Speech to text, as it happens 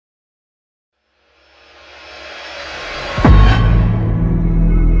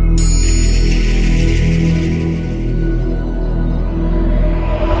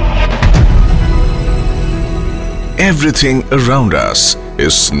Everything around us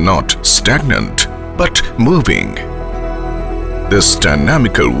is not stagnant, but moving. This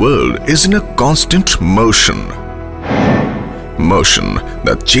dynamical world is in a constant motion. Motion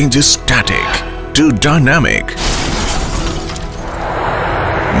that changes static to dynamic.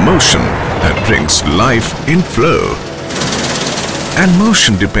 Motion that brings life in flow. And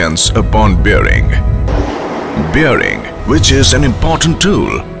motion depends upon bearing. Bearing, which is an important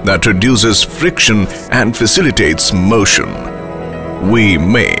tool that reduces friction and facilitates motion. We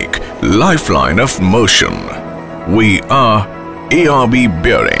make lifeline of motion. We are ARB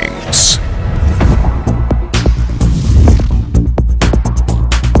bearings.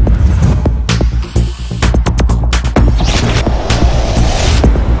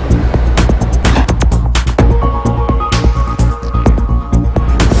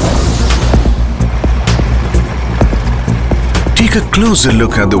 Take a closer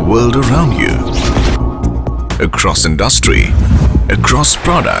look at the world around you. Across industry, across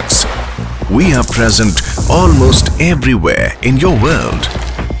products, we are present almost everywhere in your world,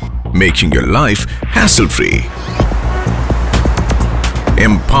 making your life hassle-free.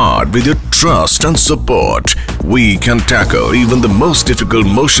 Empowered with your trust and support, we can tackle even the most difficult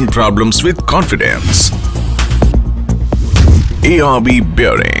motion problems with confidence. ARB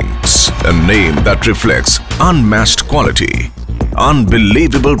Bearings, a name that reflects unmatched quality,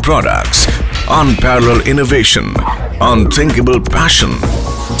 unbelievable products, unparalleled innovation, unthinkable passion,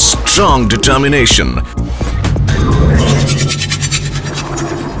 strong determination.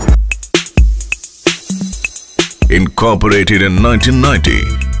 Incorporated in 1990,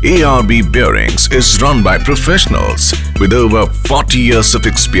 ARB Bearings is run by professionals with over 40 years of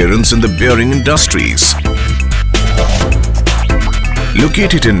experience in the bearing industries.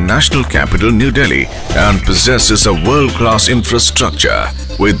 Located in national capital New Delhi and possesses a world-class infrastructure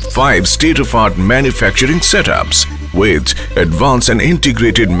with 5 state-of-the-art manufacturing setups with advanced and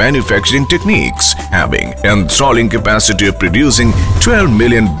integrated manufacturing techniques, having enthralling capacity of producing 12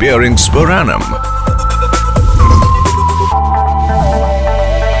 million bearings per annum.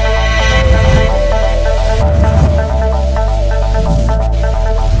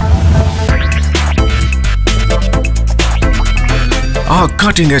 Our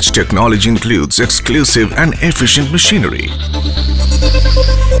cutting-edge technology includes exclusive and efficient machinery.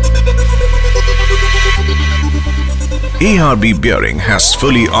 ARB Bearing has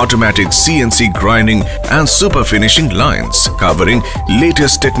fully automatic CNC grinding and super finishing lines covering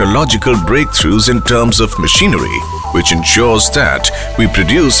latest technological breakthroughs in terms of machinery, which ensures that we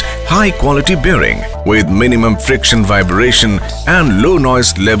produce high-quality bearing with minimum friction vibration and low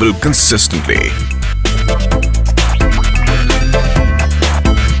noise level consistently.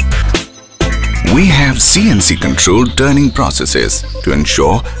 We have CNC-controlled turning processes to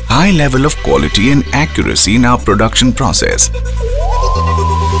ensure high level of quality and accuracy in our production process.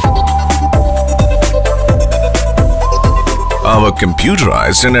 Our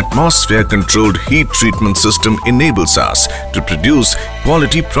computerized and atmosphere-controlled heat treatment system enables us to produce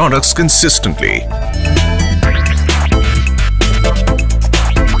quality products consistently.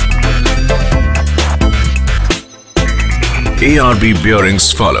 ARB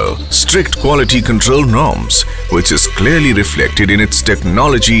bearings follow strict quality control norms, which is clearly reflected in its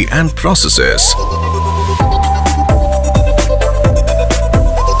technology and processes.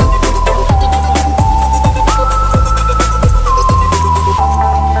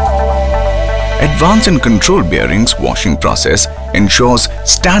 Advanced and control bearings washing process ensures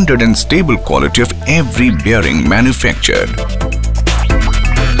standard and stable quality of every bearing manufactured.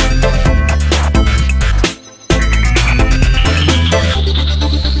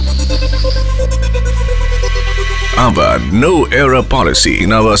 Our no-error policy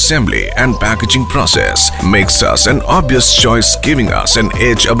in our assembly and packaging process makes us an obvious choice, giving us an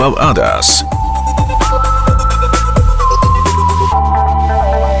edge above others.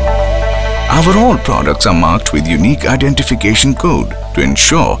 Our all products are marked with unique identification code to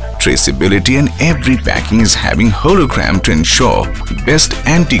ensure traceability, and every packing is having hologram to ensure best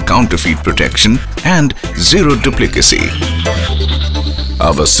anti-counterfeit protection and zero duplicacy.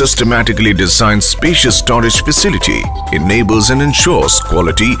 Our systematically designed spacious storage facility enables and ensures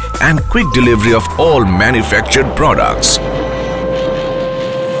quality and quick delivery of all manufactured products.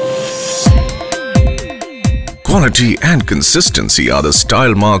 Quality and consistency are the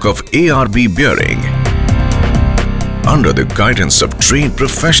style mark of ARB Bearing. Under the guidance of trained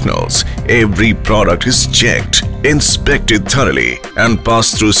professionals, every product is checked, inspected thoroughly, and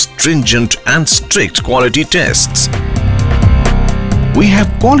passed through stringent and strict quality tests. We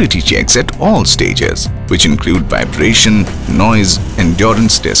have quality checks at all stages which include vibration, noise,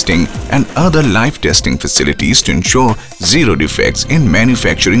 endurance testing, and other life testing facilities to ensure zero defects in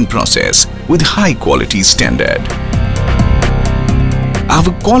manufacturing process with high quality standard.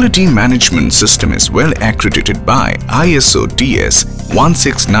 Our quality management system is well accredited by ISO TS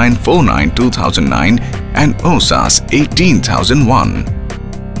 16949-2009 and OSAS 18001.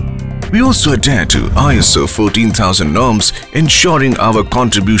 We also adhere to ISO 14000 norms, ensuring our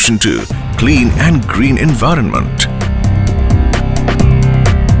contribution to clean and green environment.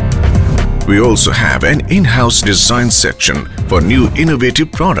 We also have an in-house design section for new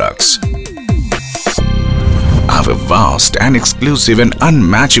innovative products. Our vast and exclusive and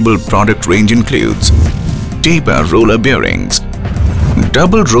unmatchable product range includes taper roller bearings,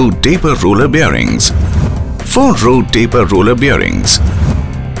 double row taper roller bearings, 4-row taper roller bearings,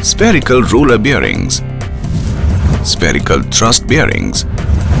 spherical roller bearings, spherical thrust bearings,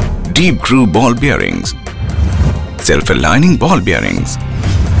 deep groove ball bearings, self-aligning ball bearings,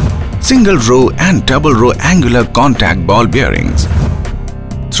 single row and double row angular contact ball bearings,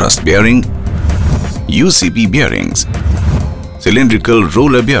 thrust bearing, UCP bearings, cylindrical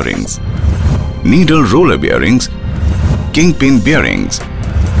roller bearings, needle roller bearings, kingpin bearings,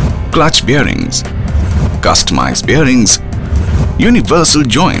 clutch bearings, customized bearings, universal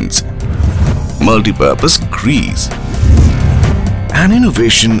joints, multi-purpose grease. An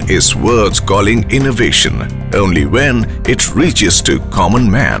innovation is worth calling innovation only when it reaches to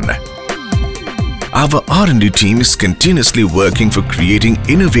common man. Our R&D team is continuously working for creating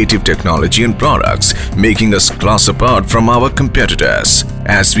innovative technology and products, making us class apart from our competitors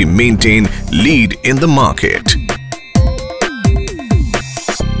as we maintain lead in the market.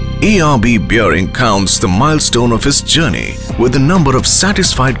 ARB Bearing counts the milestone of its journey with the number of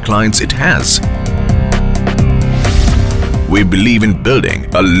satisfied clients it has. We believe in building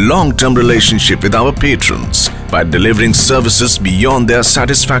a long-term relationship with our patrons by delivering services beyond their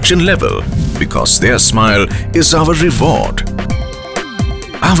satisfaction level, because their smile is our reward.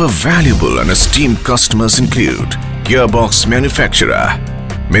 Our valuable and esteemed customers include Gearbox Manufacturer,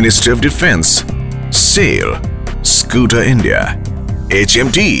 Ministry of Defence, SAIL, Scooter India,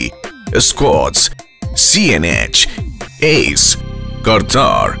 HMT, Squads, CNH, ACE,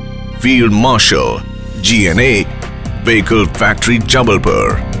 Kartar, Field Marshal, GNA, Vehicle Factory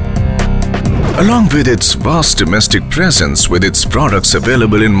Jabalpur. Along with its vast domestic presence with its products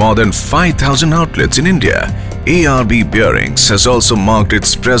available in more than 5,000 outlets in India, ARB Bearings has also marked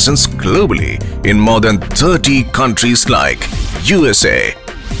its presence globally in more than 30 countries like USA,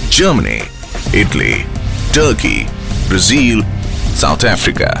 Germany, Italy, Turkey, Brazil, South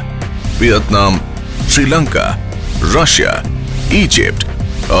Africa, Vietnam, Sri Lanka, Russia, Egypt,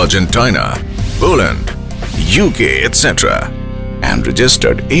 Argentina, Poland, UK, etc. and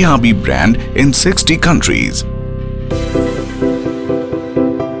registered ARB brand in 60 countries.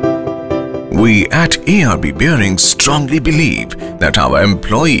 We at ARB Bearings strongly believe that our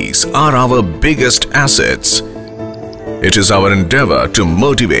employees are our biggest assets. It is our endeavor to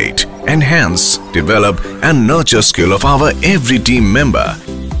motivate, enhance, develop and nurture skill of our every team member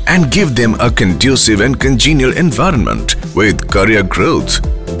and give them a conducive and congenial environment with career growth.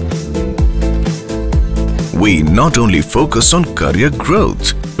 We not only focus on career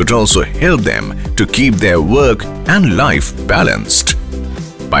growth, but also help them to keep their work and life balanced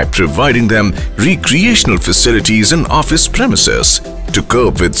by providing them recreational facilities and office premises to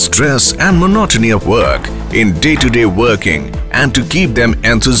cope with stress and monotony of work in day-to-day working and to keep them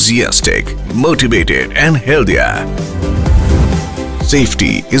enthusiastic, motivated and healthier.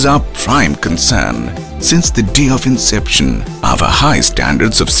 Safety is our prime concern. Since the day of inception, our high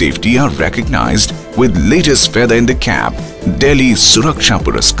standards of safety are recognized with latest feather in the cap, Delhi Suraksha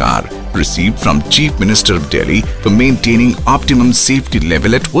Puraskar received from Chief Minister of Delhi for maintaining optimum safety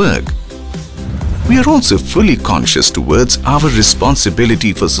level at work. We are also fully conscious towards our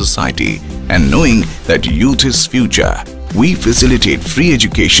responsibility for society and knowing that youth is future. We facilitate free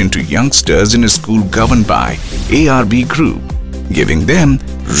education to youngsters in a school governed by ARB Group, giving them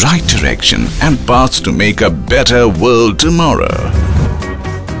right direction and paths to make a better world tomorrow.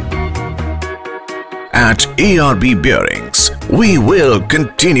 At ARB Bearings, we will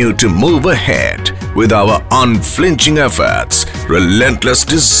continue to move ahead with our unflinching efforts, relentless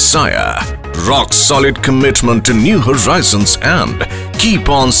desire, rock-solid commitment to new horizons and keep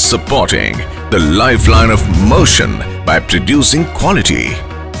on supporting the lifeline of motion by producing quality.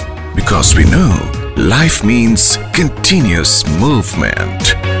 Because we know life means continuous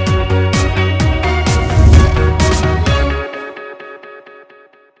movement.